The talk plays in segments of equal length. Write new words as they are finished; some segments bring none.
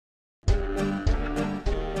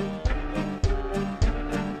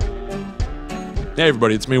Hey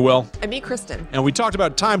everybody, it's me, Will. And me, Kristen. And we talked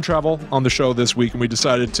about time travel on the show this week, and we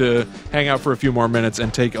decided to hang out for a few more minutes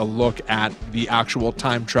and take a look at the actual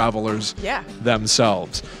time travelers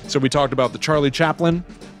themselves. So we talked about the Charlie Chaplin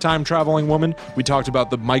time traveling woman. We talked about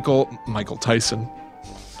the Michael Tyson.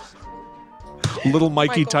 Little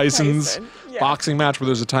Mikey Tyson's boxing match where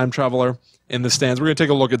there's a time traveler in the stands. We're going to take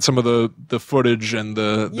a look at some of the footage and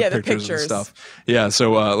the pictures and stuff. Yeah,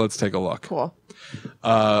 so let's take a look. Cool.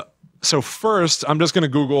 So first, I'm just going to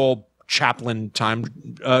Google Chaplin time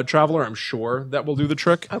traveler. I'm sure that will do the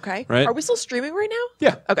trick. Okay. Right? Are we still streaming right now?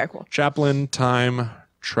 Yeah. Okay, cool. Chaplin time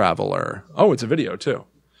traveler. Oh, it's a video too.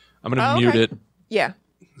 I'm going to mute it. Yeah.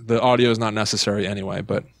 The audio is not necessary anyway,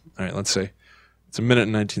 but all right, let's see. It's 1 minute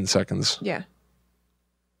and 19 seconds. Yeah.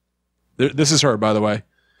 This is her, by the way.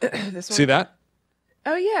 This one? See that?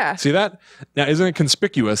 Oh, yeah. See that? Now, isn't it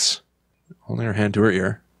conspicuous? Holding her hand to her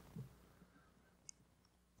ear.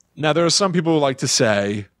 Now, there are some people who like to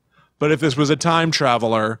say, but if this was a time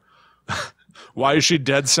traveler, why is she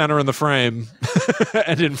dead center in the frame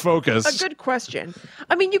and in focus? A good question.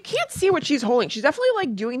 I mean, you can't see what she's holding. She's definitely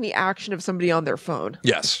like doing the action of somebody on their phone.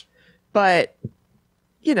 Yes. But,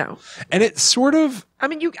 you know. And it's sort of... I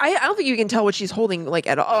mean, I don't think you can tell what she's holding like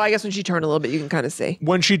at all. Oh, I guess when she turned a little bit, you can kind of see.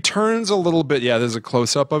 When she turns a little bit, yeah, there's a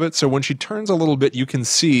close-up of it. So when she turns a little bit, you can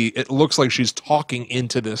see it looks like she's talking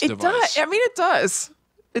into this device. It does. I mean, it does.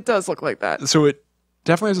 It does look like that. So it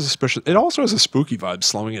definitely has a suspicious... It also has a spooky vibe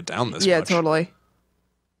slowing it down this much. Yeah, totally.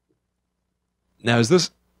 Now, is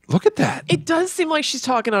this... Look at that. It does seem like she's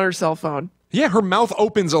talking on her cell phone. Yeah, her mouth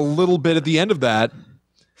opens a little bit at the end of that.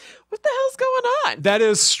 What the hell's going on? That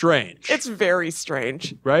is strange. It's very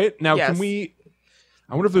strange. Right? Now, Yes. can we...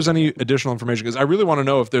 I wonder if there's any additional information, because I really want to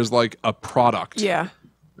know if there's like a product. Yeah.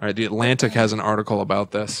 All right, The Atlantic has an article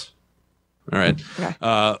about this. All right.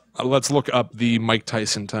 Okay. Let's look up the Mike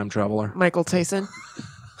Tyson time traveler. Michael Tyson.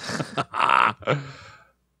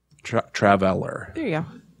 Traveler. There you go.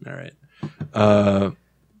 All right.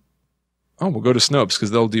 We'll go to Snopes because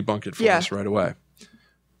they'll debunk it for us right away.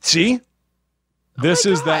 See? This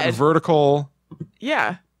is that vertical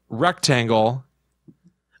rectangle.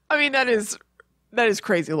 I mean, that is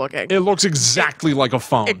crazy looking. It looks exactly like a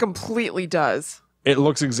phone. It completely does. It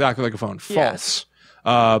looks exactly like a phone. False.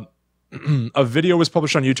 A video was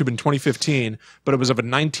published on YouTube in 2015, but it was of a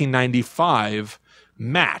 1995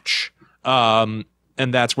 match. And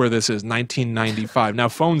that's where this is, 1995. Now,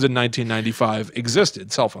 phones in 1995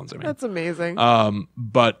 existed. Cell phones, I mean. That's amazing.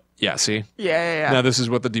 But, yeah, see? Yeah. Now, this is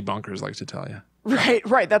what the debunkers like to tell you.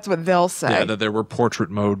 Right. That's what they'll say. Yeah, that there were portrait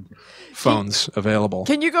mode phones available.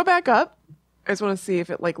 Can you go back up? I just want to see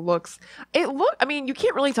if it looks. I mean, you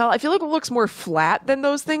can't really tell. I feel like it looks more flat than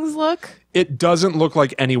those things look. It doesn't look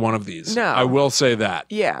like any one of these. No. I will say that.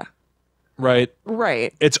 Yeah. Right?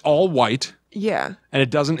 Right. It's all white. Yeah. And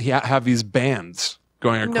it doesn't have these bands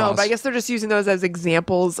going across. No, but I guess they're just using those as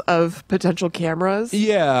examples of potential cameras.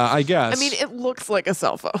 Yeah, I guess. I mean, it looks like a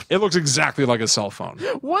cell phone. It looks exactly like a cell phone.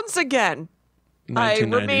 Once again, I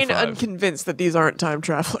remain unconvinced that these aren't time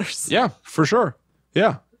travelers. Yeah, for sure.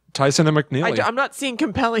 Yeah. Tyson and McNeely. I'm not seeing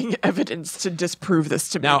compelling evidence to disprove this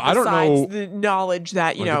to me. Now, I don't know. Besides the knowledge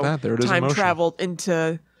that, time traveled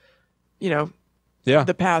into,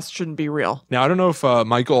 the past shouldn't be real. Now, I don't know if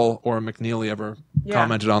Michael or McNeely ever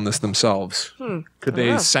commented on this themselves. Could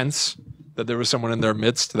they sense that there was someone in their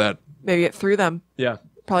midst that... Maybe it threw them. Yeah.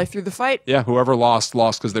 Probably threw the fight. Yeah, whoever lost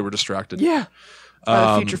because they were distracted. Yeah.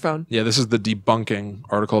 The future phone. Yeah, this is the debunking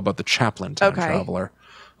article about the Chaplin time traveler.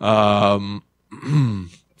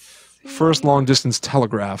 First long-distance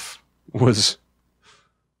telegraph was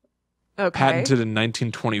patented in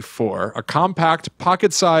 1924. A compact,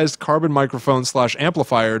 pocket-sized carbon microphone /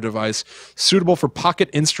 amplifier device suitable for pocket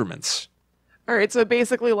instruments. All right, so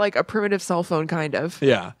basically like a primitive cell phone, kind of.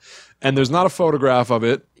 Yeah, and there's not a photograph of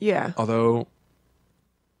it. Yeah. Although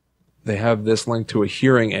they have this link to a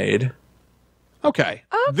hearing aid. Okay.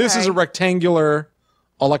 This is a rectangular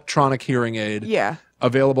electronic hearing aid. Yeah.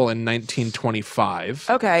 Available in 1925.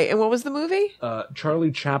 Okay, and what was the movie? Charlie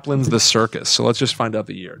Chaplin's The Circus. So let's just find out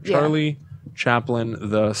the year. Yeah. Charlie Chaplin,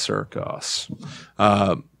 The Circus.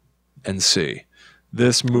 And see.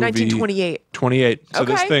 This movie... 1928. 28. So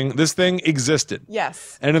this thing existed.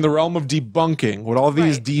 Yes. And in the realm of debunking, what all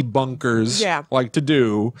these debunkers like to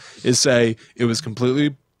do is say it was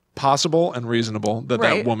completely possible and reasonable that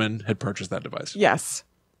that woman had purchased that device. Yes.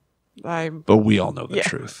 But we all know the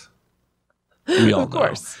truth. We all know.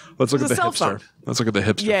 Course. Let's look at the hipster. Phone. Let's look at the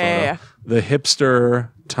hipster photo. Yeah. The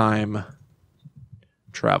hipster time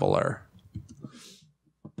traveler.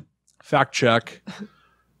 Fact check.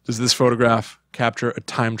 Does this photograph capture a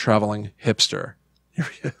time traveling hipster? Here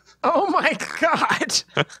he is. Oh my God.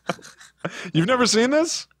 You've never seen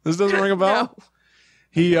this? This doesn't ring a bell? No.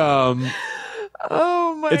 He Oh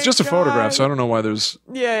my God. it's just a photograph, so I don't know why there's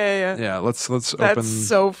Yeah. Yeah, let's That's open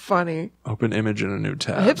so funny. open image in a new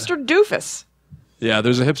tab. A hipster doofus. Yeah,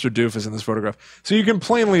 there's a hipster doofus in this photograph. So you can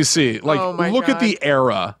plainly see, like, Oh my look at God. the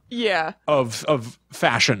era Yeah. of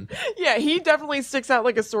fashion. Yeah, he definitely sticks out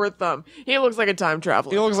like a sore thumb. He looks like a time He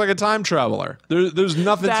traveler. looks like a time traveler. There's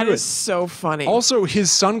nothing That to is it. so funny. Also,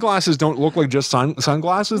 his sunglasses don't look like just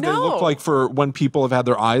sunglasses. They No. look like for when people have had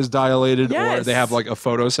their eyes dilated or Yes. they have like a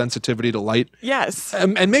photosensitivity to light. Yes.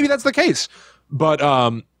 And maybe that's the case. But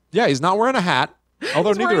yeah, he's not wearing a hat. Although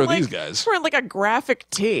He's neither wearing, are these like- guys. He's wearing like a graphic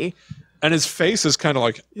tee. And his face is kind of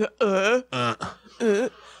like, Oh.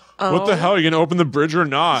 what the hell? Are you going to open the bridge or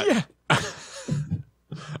not? Yeah.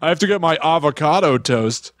 I have to get my avocado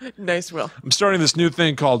toast. Nice, Will. I'm starting this new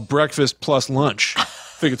thing called breakfast plus lunch. I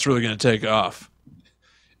think it's really going to take off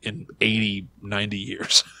in 80, 90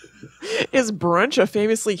 years. Is brunch a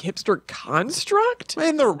famously hipster construct?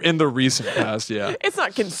 In the recent past, yeah. It's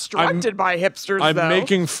not constructed by hipsters, I'm though.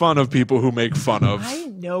 making fun of people who make fun of. I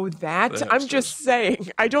know that. The I'm just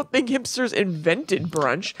saying. I don't think hipsters invented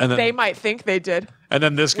brunch. And then- they might think they did. And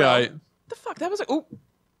then this guy, The fuck? That was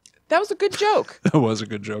a good joke. that was a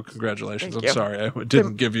good joke. Congratulations. Thank I'm you. sorry. I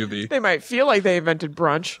didn't give you the They might feel like they invented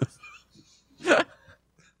brunch.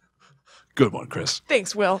 good one, Chris.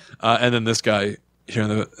 Thanks, Will. And then this guy here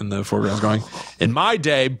in the foreground is going, in my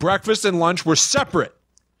day, breakfast and lunch were separate.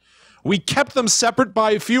 We kept them separate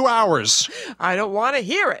by a few hours. I don't want to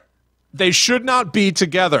hear it. They should not be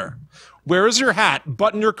together. Where is your hat?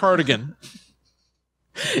 Button your cardigan.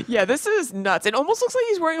 Yeah, this is nuts. It almost looks like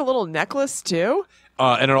he's wearing a little necklace, too.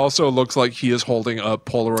 And it also looks like he is holding a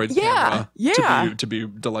Polaroid camera yeah. to be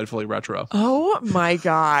delightfully retro. Oh, my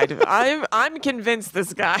God. I'm convinced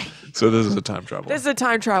this guy. So this is a time traveler. This is a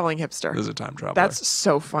time-traveling hipster. This is a time traveler. That's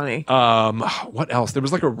so funny. What else? There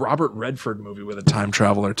was like a Robert Redford movie with a time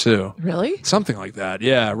traveler too. Really? Something like that.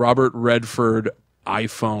 Yeah, Robert Redford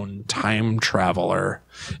iPhone time traveler.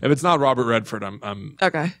 If it's not Robert Redford, I'm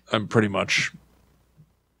Okay. pretty much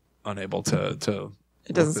unable to It doesn't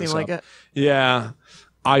look this seem like up. it. Yeah.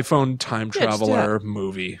 iPhone time Yeah, just do traveler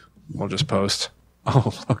movie. We'll just post.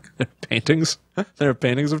 Oh, look, there are paintings. There are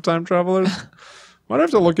paintings of time travelers. Might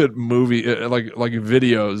have to look at movie like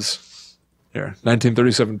videos. Here,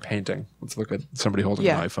 1937 painting. Let's look at somebody holding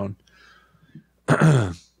Yeah. an iPhone.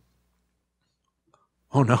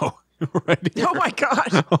 Oh no! Right here. Oh, my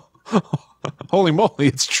God. Holy moly!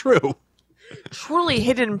 It's true. Truly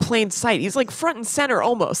hidden in plain sight. He's like front and center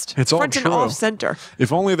almost. It's all front true. and off center.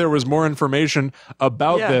 If only there was more information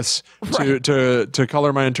about Yeah, this right. to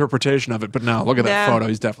color my interpretation of it. But no, look at that Nah. photo.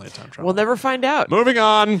 He's definitely a time traveler. We'll never find out. Moving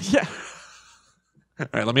on. Yeah. All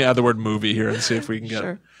right, let me add the word movie here and see if we can get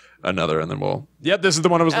Sure. another, and then we'll. Yep, this is the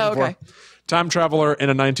one I was looking okay. for. Time traveler in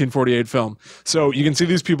a 1948 film. So you can see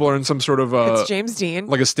these people are in some sort of It's James Dean.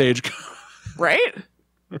 like a stage. Right?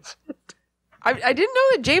 I didn't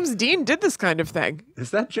know that James Dean did this kind of thing. Is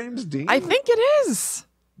that James Dean? I think it is.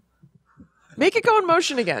 Make it go in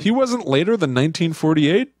motion again. He wasn't later than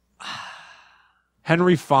 1948.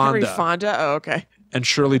 Henry Fonda Henry Fonda. Oh, okay. and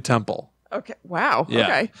Shirley Temple. Okay. Wow. Yeah.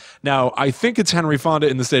 Okay. Now, I think it's Henry Fonda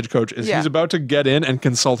in the stagecoach. Yeah. He's about to get in and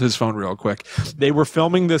consult his phone real quick. They were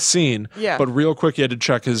filming this scene, Yeah. but real quick he had to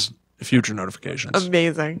check his future notifications.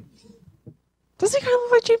 Amazing. Does he kind of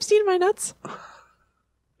look like James Dean in my nuts?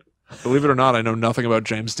 Believe it or not, I know nothing about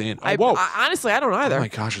James Dean. Oh, whoa. Honestly, I don't Oh either. my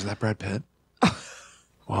gosh, is that Brad Pitt?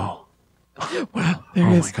 Whoa. Wow. There Oh it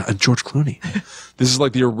my is. god. And George Clooney. This is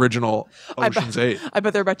like the original Ocean's 8. I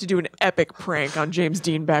bet they're about to do an epic prank on James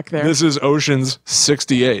Dean back there. This is Ocean's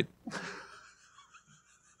 68.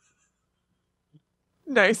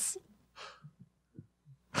 Nice.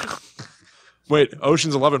 Wait,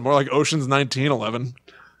 Ocean's 11, more like Ocean's 1911.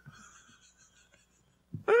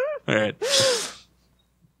 All right.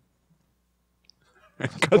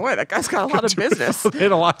 Boy, that guy's got a lot of business. They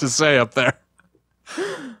had a lot to say up there.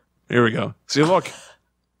 Here we go. See, look.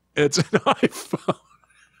 It's an iPhone.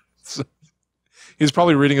 He's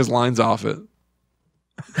probably reading his lines off it.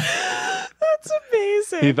 That's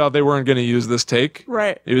amazing. He thought they weren't going to use this take.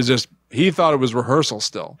 Right. He thought it was rehearsal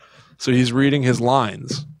still. So he's reading his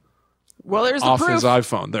lines Well, there's the off proof. his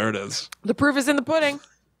iPhone. There it is. The proof is in the pudding.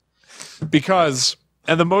 Because,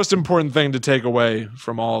 and the most important thing to take away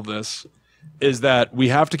from all of this is that we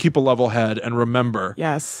have to keep a level head and remember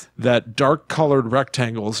Yes. that dark colored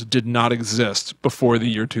rectangles did not exist before the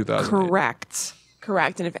year 2000. Correct.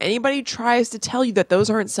 Correct. And if anybody tries to tell you that those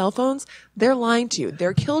aren't cell phones, they're lying to you.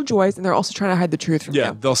 They're killjoys, and they're also trying to hide the truth from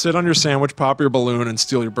you. They'll sit on your sandwich, pop your balloon, and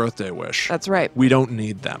steal your birthday wish. That's right. We don't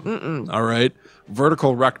need them. All right?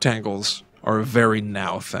 Vertical rectangles are a very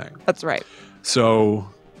now thing. That's right. So,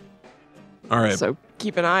 all right. So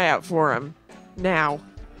keep an eye out for them now.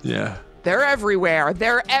 Yeah. They're everywhere.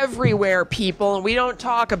 They're everywhere, people, and we don't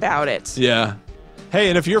talk about it. Yeah. Hey,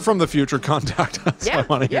 and if you're from the future, contact us. Yeah, I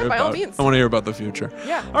want to hear by about all means. I want to hear about the future.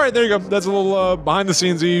 Yeah. All right, there you go. That's a little behind the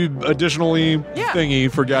scenes-y, additionally thingy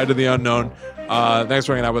for Guide to the Unknown. Thanks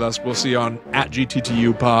for hanging out with us. We'll see you on at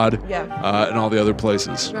GTTU Pod. Yeah. And all the other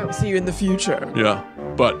places. We'll see you in the future. Yeah.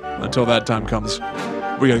 But until that time comes,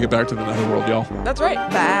 we got to get back to the netherworld, y'all. That's right.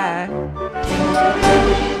 Bye.